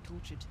to getting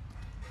tortured.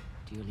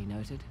 Duly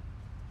noted.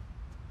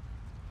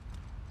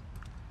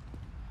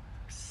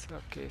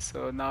 Okay,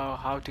 so now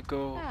how to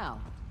go Now,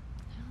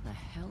 how the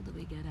hell do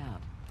we get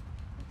out?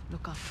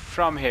 Look up.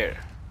 from here?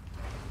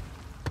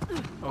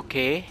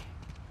 Okay.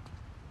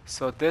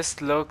 So this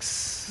Hear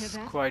looks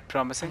that? quite I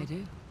promising.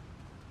 do.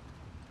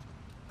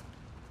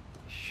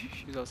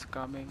 She's also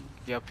coming.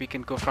 Yep, we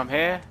can go from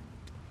here.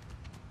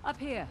 Up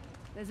here.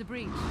 There's a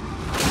breach.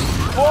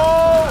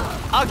 Whoa!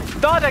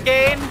 Not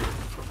again!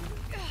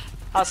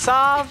 A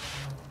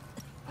salve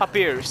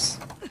appears.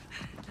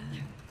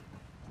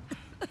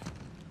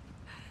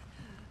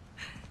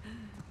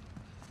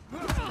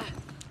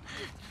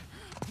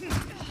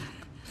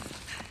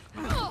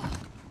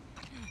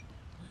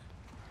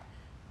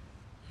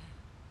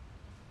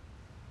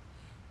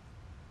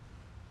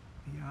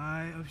 The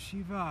Eye of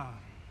Shiva.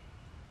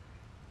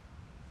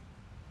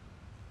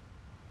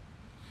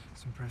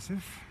 It's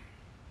impressive.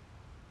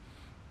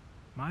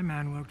 My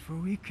man worked for a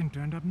week and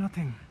turned up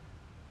nothing.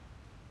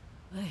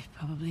 They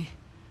probably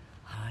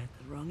hired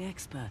the wrong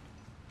expert.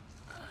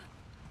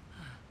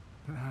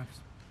 Perhaps.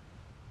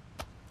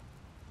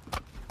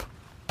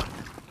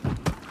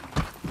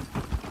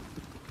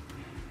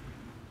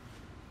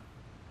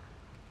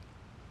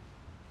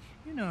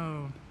 You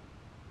know,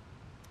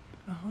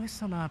 a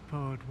Hoysala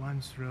poet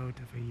once wrote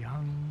of a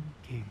young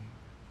king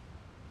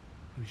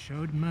who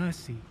showed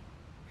mercy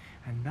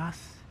and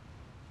thus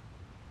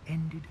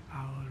ended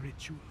our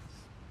rituals.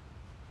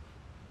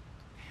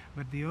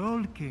 But the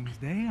old kings,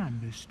 they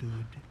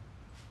understood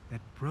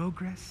that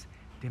progress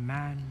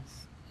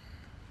demands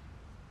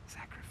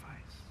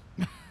sacrifice.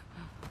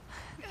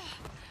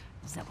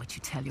 Is that what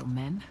you tell your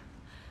men?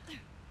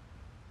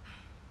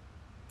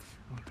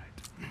 All right.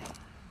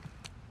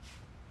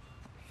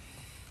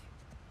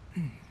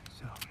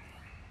 So,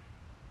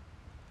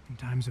 in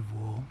times of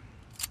war,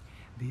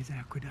 these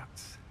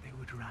aqueducts, they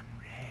would run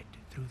red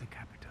through the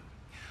capital.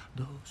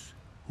 Those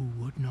who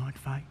would not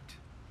fight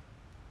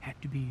had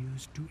to be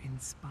used to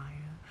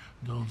inspire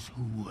those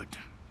who would.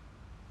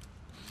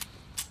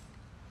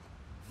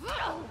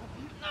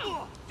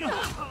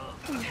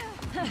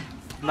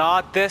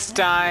 Not this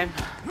time.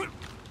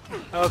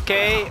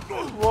 Okay.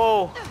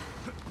 Whoa.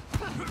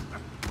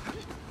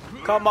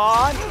 Come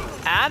on.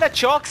 And a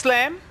chalk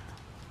slam.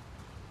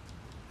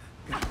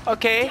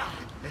 Okay.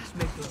 Let's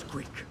make this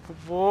quick.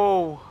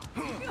 Whoa.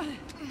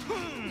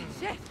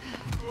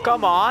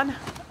 Come on.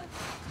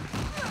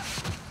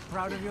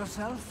 Proud of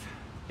yourself?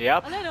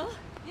 Yep. A little,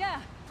 yeah.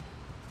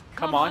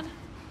 Come on.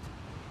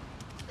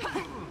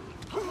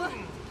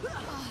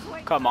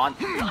 Come on.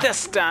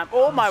 This time.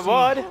 Oh my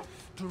word.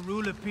 To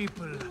rule a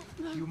people,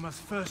 you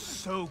must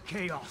first sow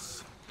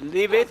chaos.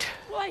 Leave it.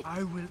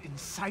 I will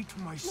incite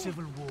my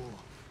civil war.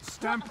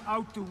 Stamp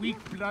out the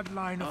weak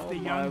bloodline of the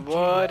My young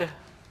word. king,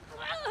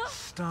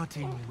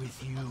 starting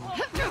with you.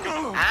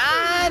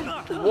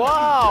 And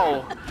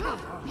wow.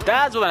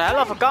 That's one hell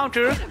of a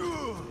counter.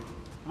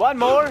 One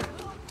more.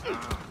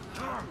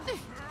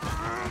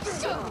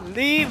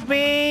 Leave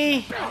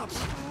me.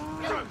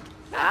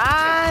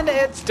 And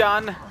it's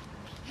done.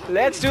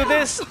 Let's do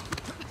this.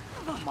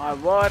 My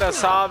word,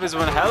 Asaf is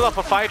one hell of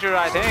a fighter,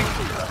 I think.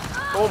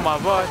 Oh my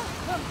word.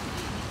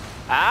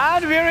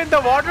 And we're in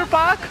the water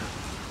park.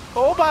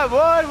 Oh my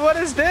word, what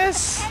is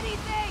this?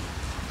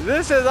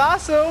 This is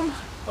awesome.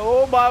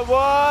 Oh my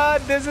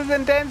word, this is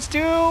intense too.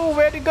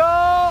 Where to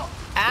go?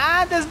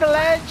 And there's the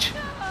ledge.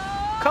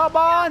 Come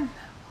on.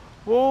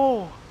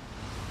 Whoa.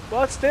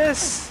 What's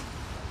this?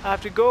 I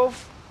have to go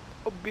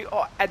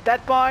at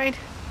that point.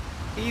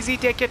 Easy,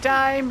 take your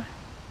time.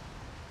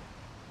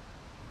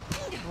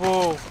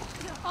 Whoa.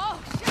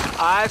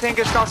 I think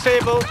it's not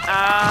stable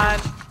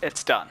and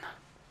it's done.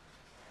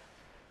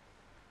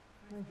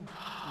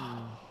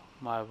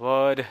 My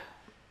word.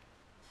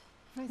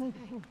 You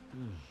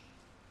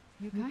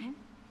okay? I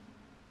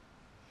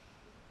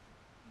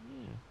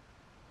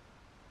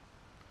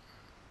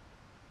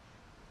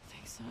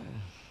think so.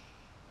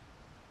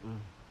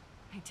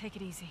 Hey, take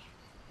it easy.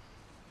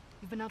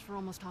 You've been out for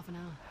almost half an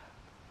hour.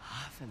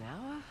 Half an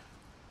hour?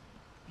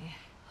 Yeah.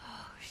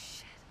 Oh,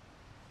 shit.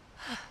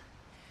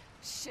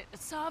 Shit,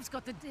 Asav's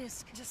got the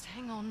disc. Just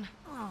hang on.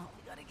 Oh,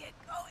 we gotta get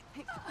going.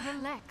 Hey,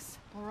 relax,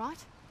 all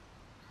right?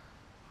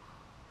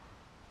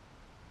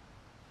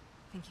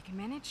 Think you can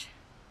manage?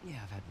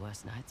 Yeah, I've had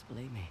worse nights,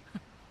 believe me.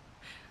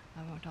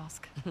 I won't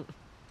ask.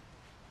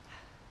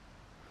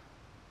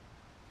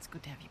 It's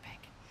good to have you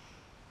back.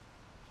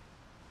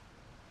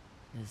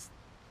 There's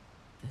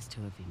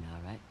two of you now,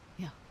 right?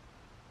 Yeah.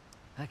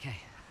 Okay.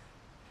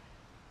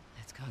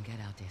 Let's go and get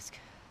our disc.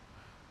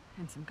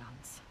 And some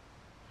guns.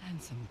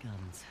 And some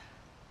guns.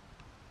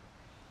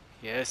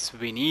 Yes,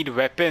 we need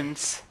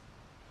weapons.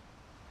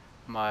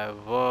 My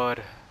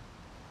word.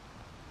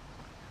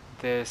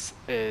 This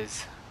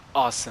is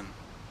awesome.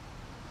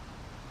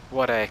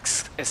 What a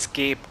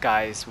escape,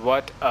 guys.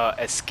 What a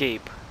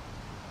escape.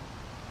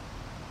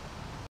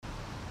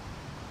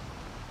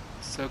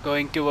 So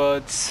going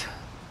towards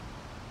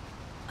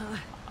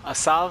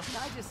Asaf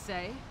Can I just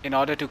say, in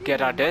order to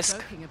get our disc.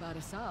 joking about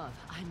Asav.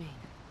 I mean,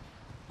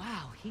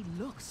 wow, he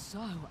looks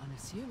so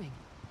unassuming.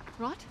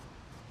 Right?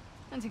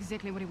 That's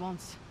exactly what he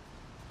wants.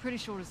 Pretty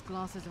sure his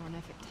glasses are an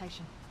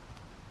affectation.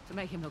 To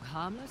make him look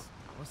harmless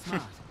or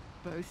smart?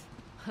 Both.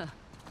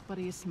 But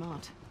he is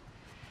smart.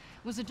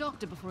 Was a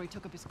doctor before he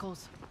took up his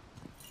course.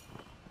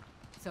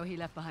 So he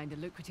left behind a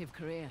lucrative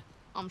career.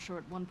 I'm sure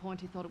at one point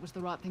he thought it was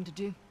the right thing to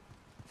do.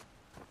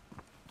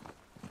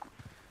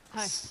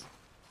 Hey,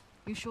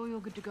 you sure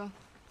you're good to go?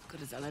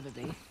 Good as I'll ever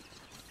be.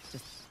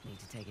 Just need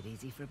to take it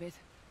easy for a bit.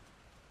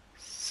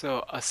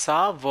 So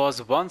Asaf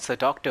was once a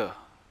doctor.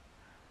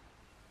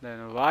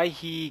 Then why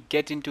he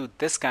get into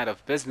this kind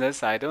of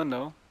business, I don't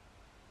know.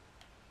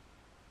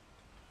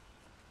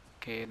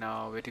 Okay,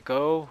 now where to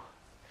go?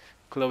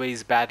 Chloe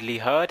is badly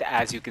hurt,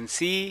 as you can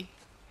see.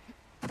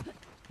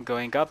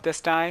 Going up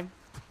this time.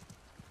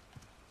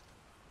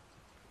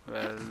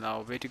 Well,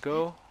 now where to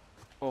go?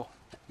 Oh,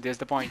 there's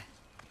the point.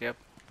 Yep.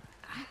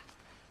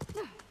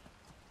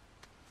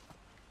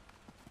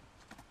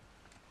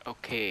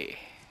 Okay.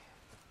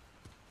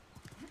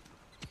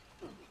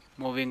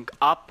 Moving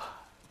up.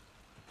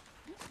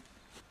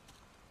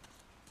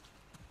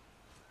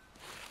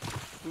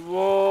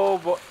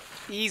 Whoa,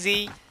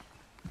 easy.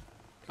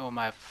 Oh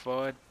my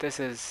word, this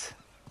is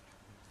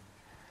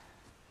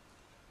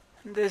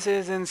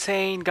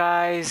insane,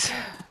 guys.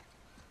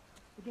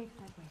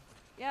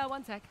 Yeah,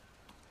 one sec.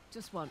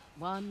 Just want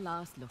one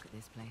last look at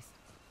this place.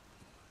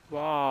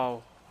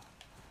 Wow.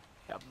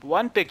 Yeah,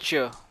 one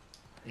picture.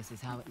 This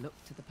is how it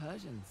looked to the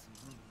Persians.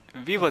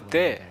 We were When they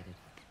there. invaded.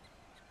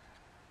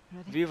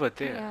 Ready? We were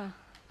there. Yeah.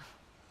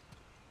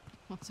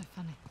 What's so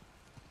funny?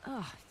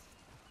 Oh,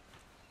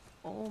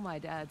 all my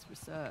dad's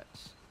research.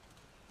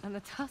 And the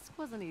tusk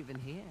wasn't even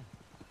here.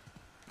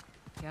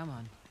 Come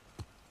on.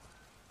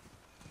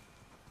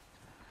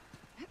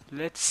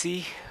 Let's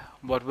see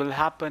what will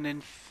happen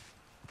in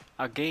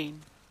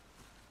again.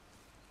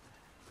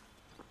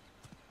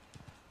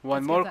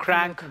 One Let's more get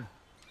that thing crank.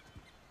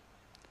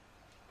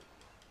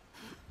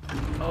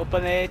 open.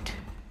 Open it.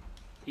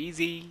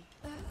 Easy.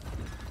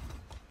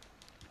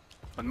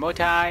 One more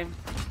time.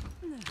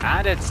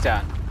 And it's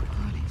done.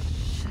 Holy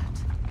shit.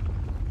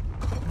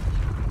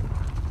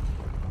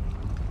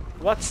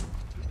 What's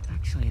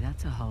Actually,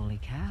 that's a holy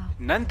cow.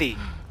 Nandi?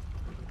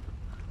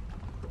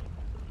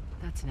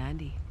 That's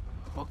Nandi,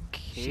 Shiva's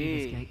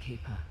Okay.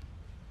 gatekeeper.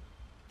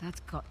 That's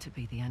got to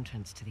be the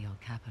entrance to the old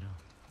capital.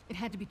 It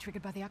had to be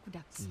triggered by the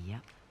aqueducts.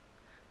 Yep.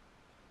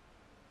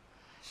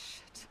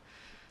 Shit.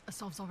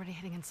 Asov's already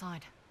heading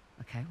inside.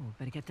 Okay, well,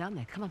 better get down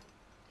there. Come on.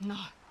 No.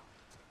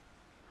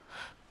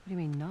 What do you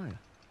mean, no?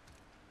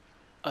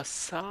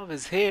 Asav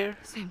is here.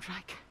 Same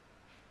Drake.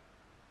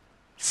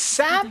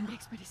 Sam? Damn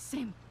expert is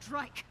same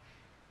Drake.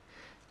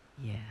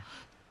 Yeah.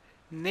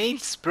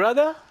 Nate's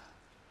brother?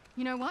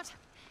 You know what?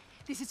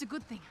 This is a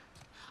good thing.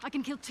 I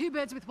can kill two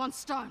birds with one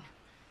stone.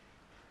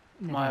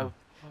 My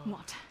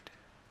What?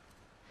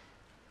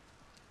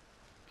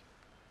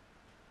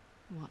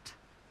 What?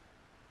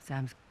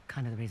 Sam's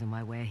kind of the reason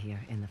why we're here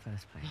in the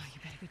first place. Oh,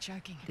 you better be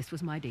joking. This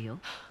was my deal.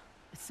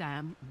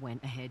 Sam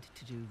went ahead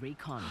to do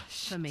recon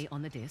for me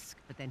on the disc,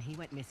 but then he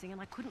went missing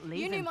and I couldn't leave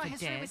You him knew my for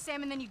history dead. with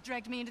Sam and then you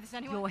dragged me into this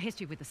anyway? Your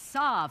history with the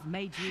Sav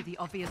made you the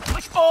obvious...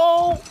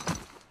 Oh!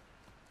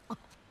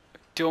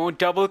 Don't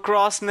double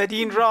cross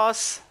Nadine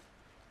Ross.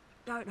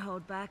 Don't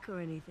hold back or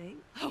anything.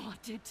 Oh, I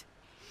did.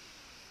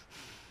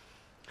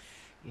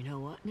 You know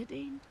what,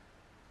 Nadine?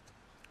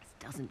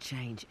 It doesn't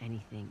change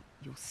anything.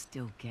 You'll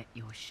still get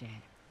your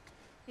share.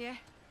 Yeah?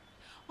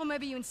 Or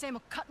maybe you and Sam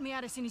will cut me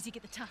out as soon as you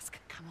get the tusk.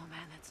 Come on,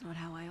 man, that's not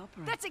how I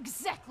operate. That's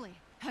exactly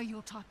how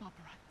your type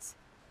operates.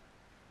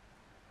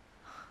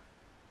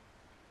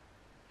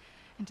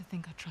 And to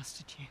think I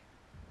trusted you.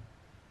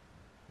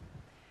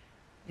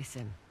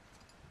 Listen,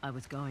 I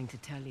was going to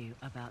tell you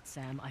about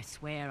Sam. I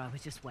swear I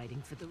was just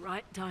waiting for the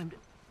right time to...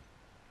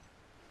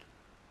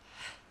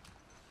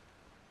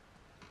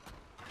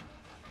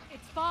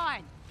 It's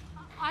fine.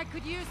 I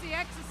could use the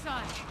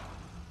exercise.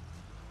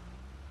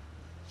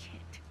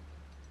 Shit.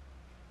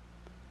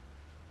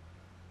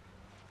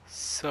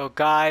 So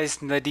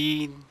guys,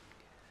 Nadine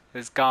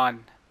is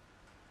gone.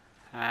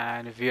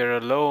 And we're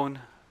alone.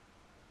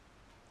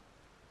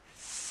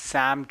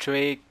 Sam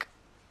Drake.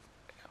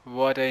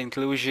 What an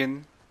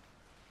inclusion.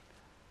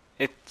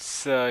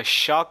 It's a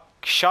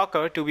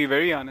shocker, to be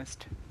very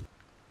honest.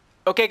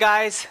 Okay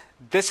guys,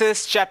 this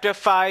is chapter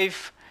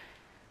 5,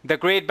 The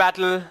Great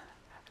Battle.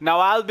 Now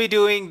I'll be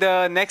doing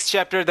the next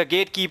chapter, The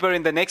Gatekeeper,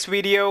 in the next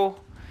video.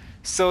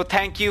 So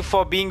thank you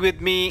for being with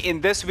me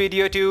in this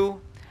video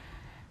too.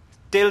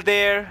 Till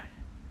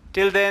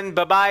then,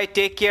 bye bye,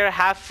 take care,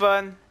 have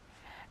fun.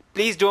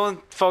 Please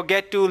don't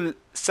forget to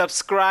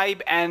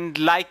subscribe and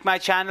like my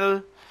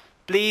channel.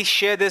 Please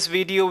share this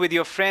video with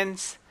your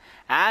friends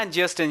and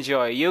just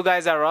enjoy. You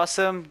guys are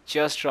awesome,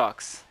 just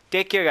rocks.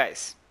 Take care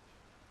guys.